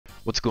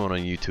What's going on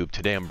YouTube?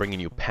 Today I'm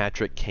bringing you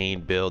Patrick Kane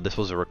build. This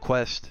was a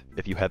request.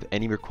 If you have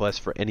any requests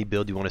for any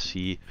build you want to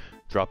see,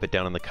 drop it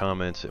down in the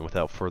comments. And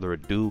without further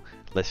ado,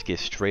 let's get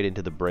straight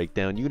into the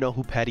breakdown. You know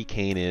who Patty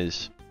Kane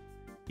is.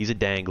 He's a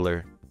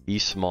dangler.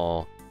 He's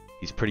small.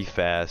 He's pretty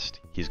fast.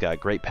 He's got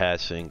great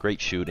passing,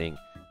 great shooting.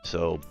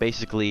 So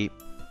basically,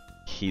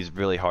 he's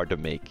really hard to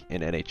make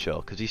in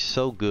NHL because he's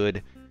so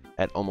good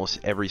at almost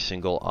every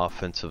single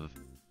offensive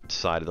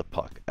side of the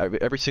puck.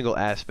 Every single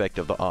aspect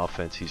of the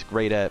offense he's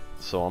great at.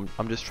 So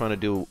I'm just trying to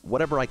do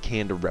whatever I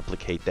can to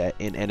replicate that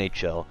in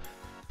NHL.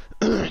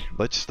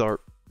 Let's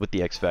start with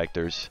the X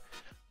factors.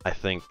 I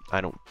think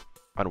I don't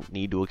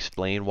need to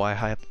explain why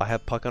I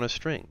have puck on a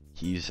string.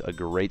 He's a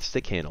great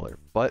stick handler,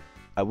 but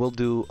I will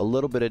do a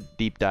little bit of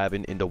deep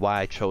diving into why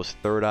I chose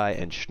Third Eye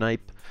and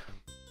Snipe.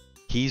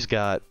 He's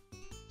got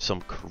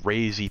some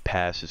crazy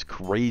passes,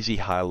 crazy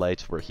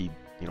highlights where he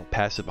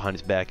pass it behind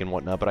his back and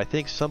whatnot, but I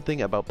think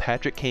something about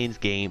Patrick Kane's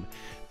game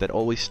that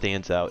always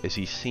stands out is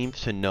he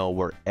seems to know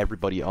where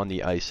everybody on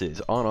the ice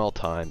is on all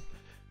time,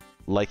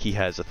 like he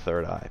has a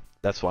third eye.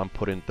 That's why I'm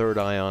putting Third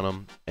Eye on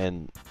him,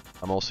 and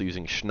I'm also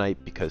using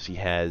Snipe because he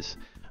has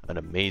an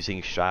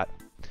amazing shot,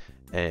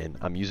 and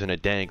I'm using a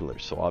dangler,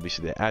 so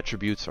obviously the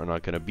attributes are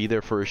not going to be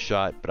there for a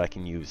shot, but I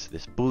can use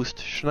this boost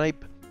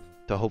Snipe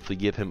to hopefully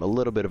give him a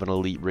little bit of an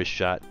elite wrist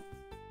shot.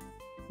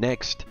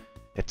 Next,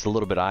 it's a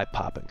little bit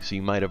eye-popping, so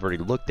you might have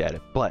already looked at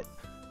it, but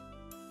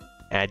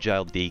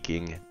agile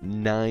deking,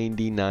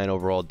 99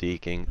 overall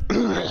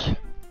deking.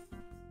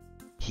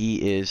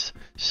 He is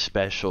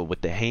special with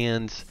the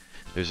hands.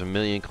 There's a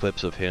million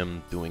clips of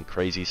him doing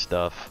crazy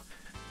stuff.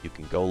 You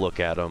can go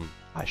look at him.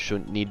 I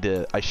shouldn't need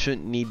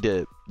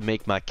to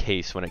make my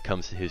case when it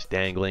comes to his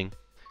dangling.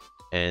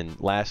 And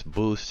last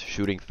boost,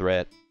 shooting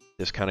threat.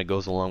 This kind of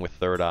goes along with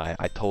Third Eye.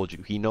 I told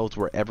you, he knows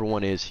where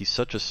everyone is. He's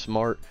such a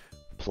smart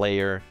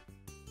player.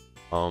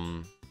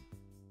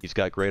 He's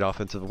got great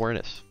offensive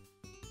awareness.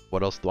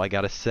 What else do I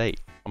gotta say?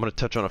 I'm gonna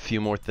touch on a few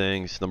more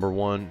things. Number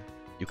one,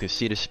 you can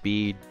see the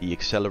speed, the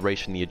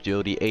acceleration, the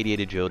agility,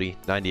 88 agility,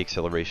 90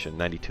 acceleration,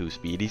 92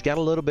 speed. He's got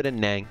a little bit of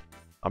nang.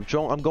 I'm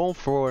going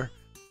for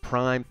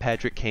prime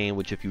Patrick Kane,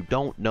 which if you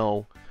don't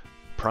know,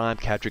 prime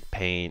Patrick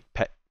Kane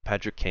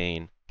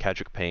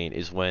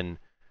is when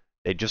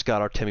they just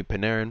got Artemi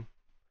Panarin,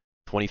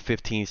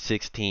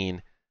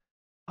 2015-16.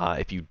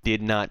 If you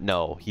did not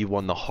know, he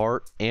won the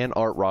Hart and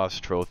Art Ross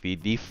Trophy,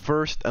 the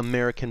first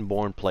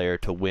American-born player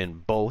to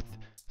win both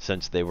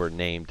since they were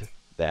named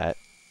that,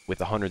 with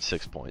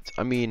 106 points.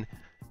 I mean,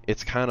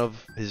 it's kind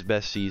of his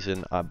best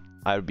season.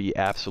 I would be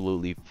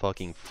absolutely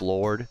fucking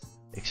floored,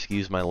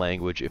 excuse my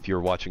language, if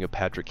you're watching a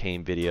Patrick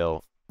Kane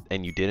video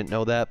and you didn't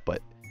know that,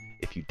 but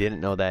if you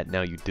didn't know that,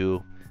 now you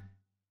do.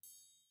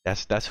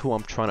 That's who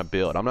I'm trying to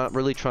build. I'm not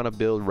really trying to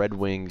build Red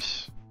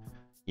Wings,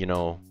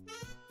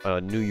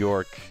 New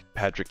York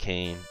Patrick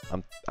Kane.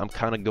 I'm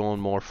kind of going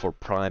more for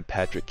prime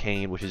Patrick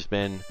Kane, which has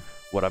been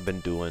what I've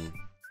been doing,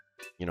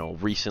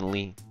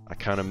 recently. I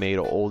kind of made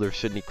an older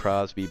Sidney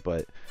Crosby,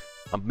 but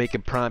I'm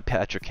making prime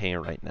Patrick Kane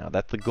right now.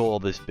 That's the goal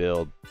of this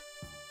build.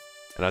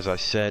 And as I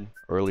said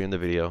earlier in the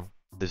video,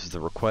 this is a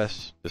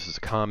request, this is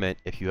a comment.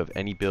 If you have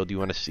any build you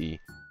want to see,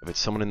 if it's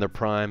someone in their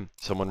prime,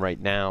 someone right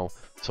now,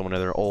 someone in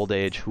their old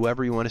age,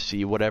 whoever you want to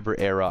see, whatever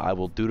era, I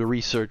will do the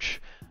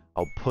research.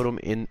 I'll put them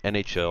in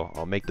NHL.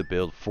 I'll make the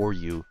build for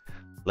you.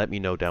 Let me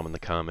know down in the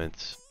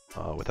comments.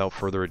 Without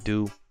further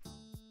ado,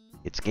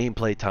 it's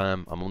gameplay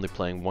time. I'm only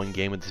playing one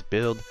game with this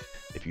build.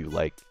 If you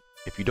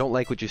don't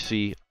like what you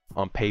see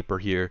on paper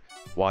here,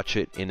 watch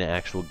it in the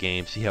actual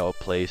game. See how it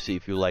plays. See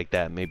if you like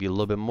that. Maybe a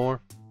little bit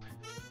more.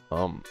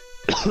 I'm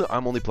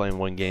only playing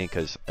one game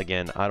because,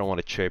 again, I don't want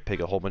to cherry pick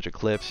a whole bunch of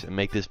clips and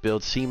make this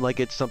build seem like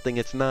it's something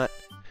it's not.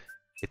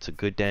 It's a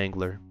good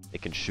dangler.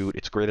 It can shoot.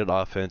 It's great at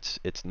offense.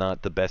 It's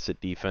not the best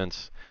at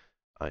defense.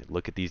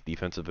 Look at these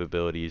defensive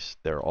abilities.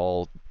 They're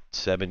all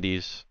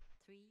 70s.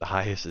 The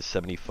highest is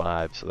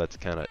 75, so that's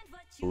kind of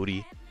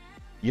booty.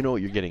 You know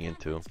what you're getting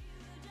into.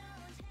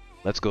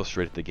 Let's go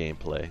straight to the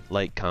gameplay.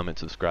 Like, comment,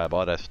 subscribe,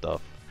 all that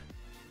stuff.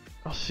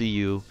 I'll see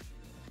you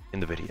in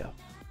the video.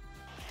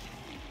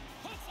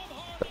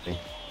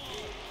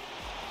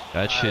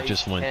 That shit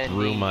just went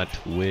through my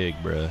twig,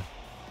 bruh.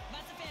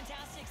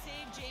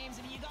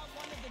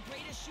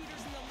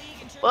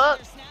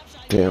 What?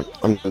 Damn,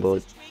 I'm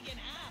bored.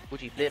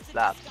 Gucci flip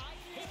flops.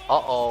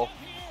 Uh-oh.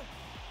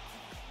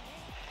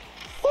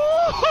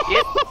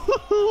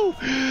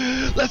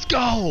 Let's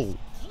go!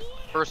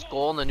 First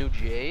goal in the new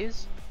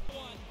Jays.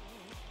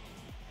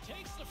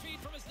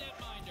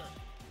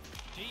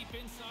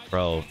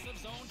 Bro.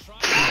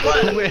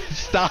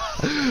 Stop.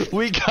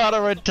 We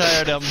gotta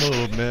retire that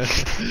move, man.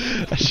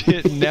 That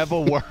shit never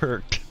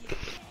worked.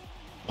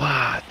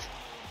 What?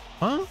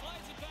 Huh?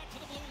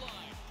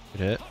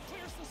 Good hit.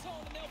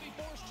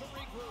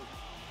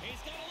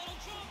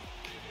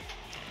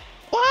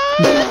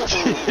 What?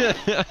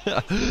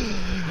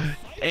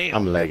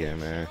 I'm lagging,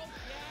 man.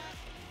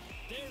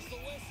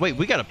 Wait,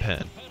 we got a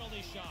pen.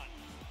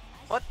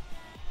 What?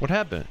 What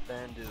happened?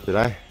 Did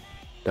I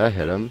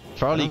hit him?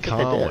 Charlie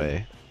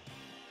Conway.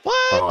 What?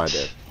 Oh, I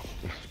did.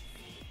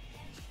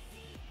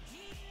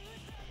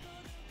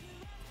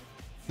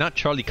 Not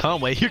Charlie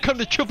Conway. Here comes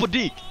the triple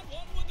deke.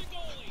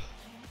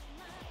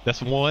 That's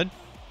one.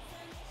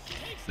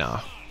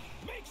 Nah.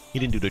 He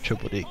didn't do the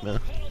triple deke, man.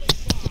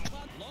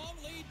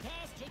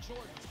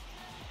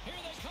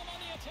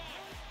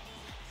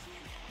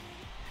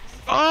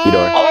 Oh!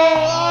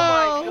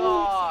 Oh my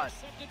god!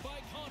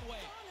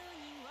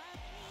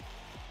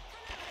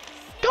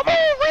 Come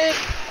on, Rick!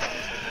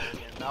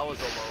 That was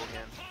a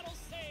Logan.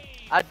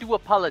 I do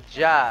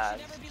apologize.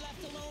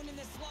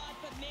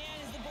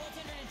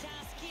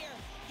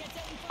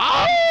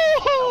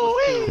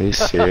 Oh! Are you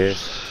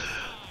serious?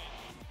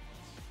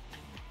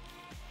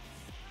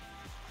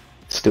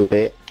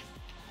 Stupid.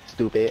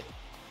 Stupid.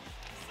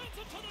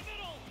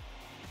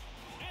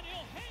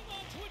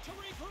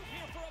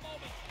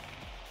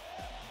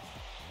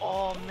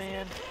 Oh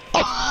man.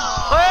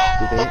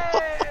 Stupid.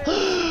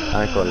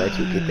 I ain't gonna let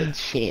you get that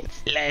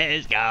chance.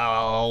 Let's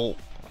go.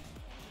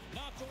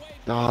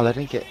 No, I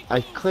didn't get.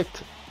 I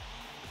clicked.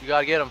 You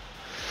gotta get him.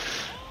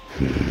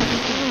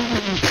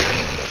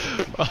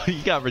 Oh,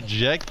 you got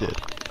rejected.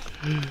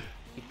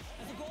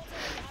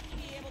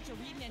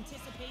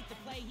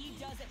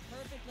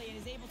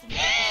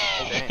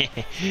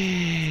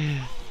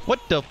 What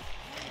the?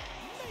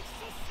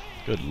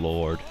 Good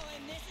lord.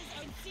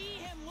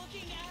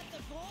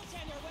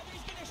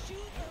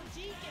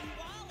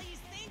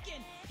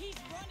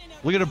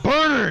 Look at the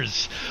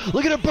burners!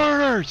 Look at the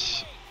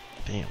burners!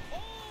 Damn.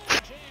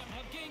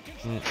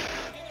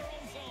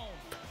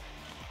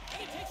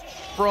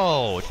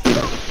 Bro,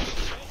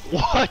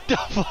 what the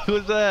fuck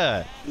was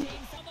that?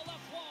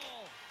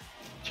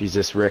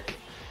 Jesus, Rick.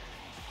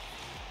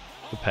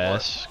 Good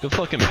pass. Good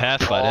fucking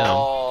pass by them.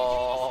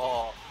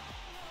 Oh.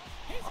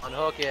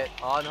 Unhook it.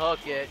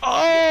 Unhook it.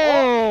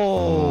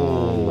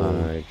 Oh Oh!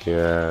 my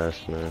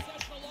gosh, man.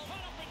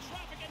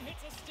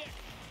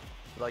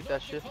 You like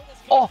that shit?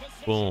 Oh!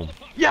 Boom.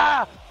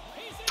 Yeah!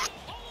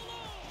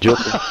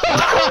 Joker.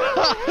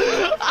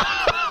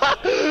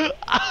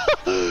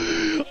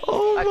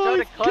 Oh I tried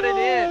to cut God.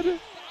 it in.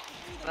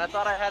 And I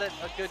thought I had a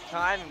good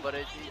timing, but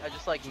I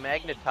just like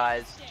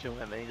magnetized to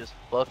him and he just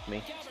fucked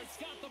me.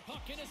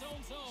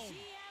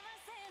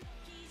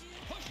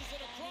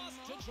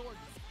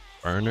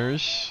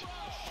 Burners.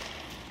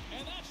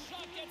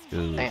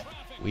 Dude, Damn.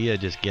 we are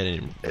just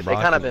getting. They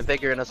kind of been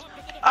figuring us.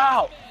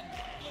 Ow!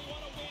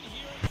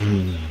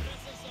 Maybe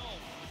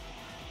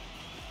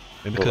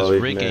because Well, we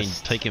Rick ain't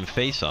missed. taking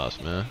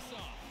face-offs, man.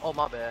 Oh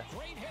my bad.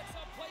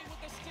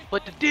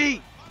 Put the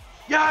D!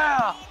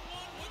 Yeah!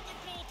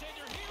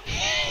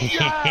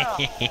 Yeah!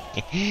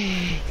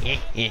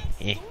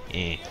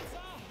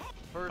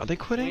 Are they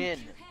quitting? Win.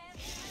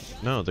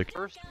 No, they're.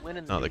 First win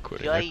in the No, they're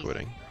quitting. They're Giants.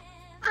 quitting.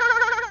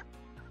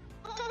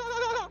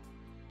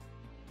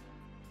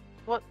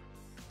 What?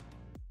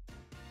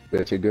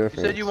 That's your You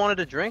girlfriend. said you wanted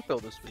to drink though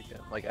this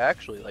weekend. Like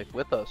actually, like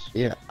with us.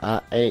 Yeah,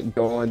 I ain't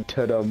going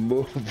to the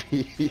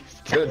movies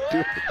to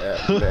do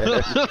that,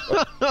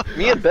 man.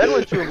 Me and Ben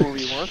went to a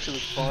movie once. It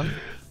was fun.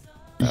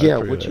 Yeah,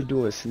 pretty what bad. you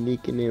doing?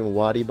 Sneaking in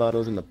waddy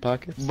bottles in the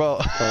pockets? Bro.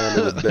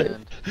 Calling it a day?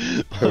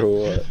 Or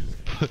what?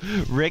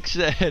 Rick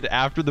said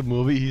after the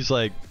movie, he's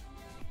like,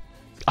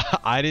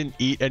 I didn't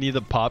eat any of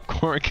the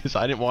popcorn because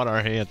I didn't want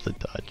our hands to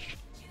touch.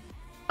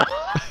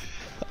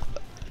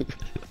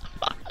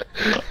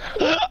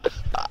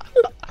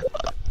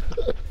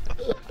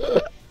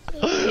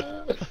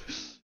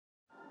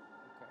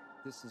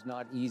 This is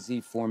not easy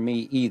for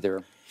me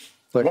either.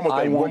 But One more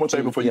I thing, want one more thing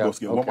to- before you yeah, go,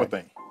 Skip. One more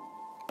okay. thing.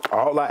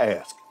 All I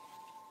ask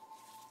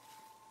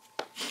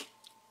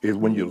is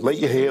when you lay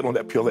your head on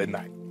that pillow at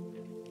night,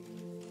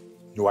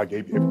 know I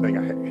gave you everything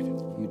I had.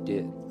 You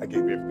did. I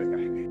gave you everything I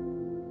had.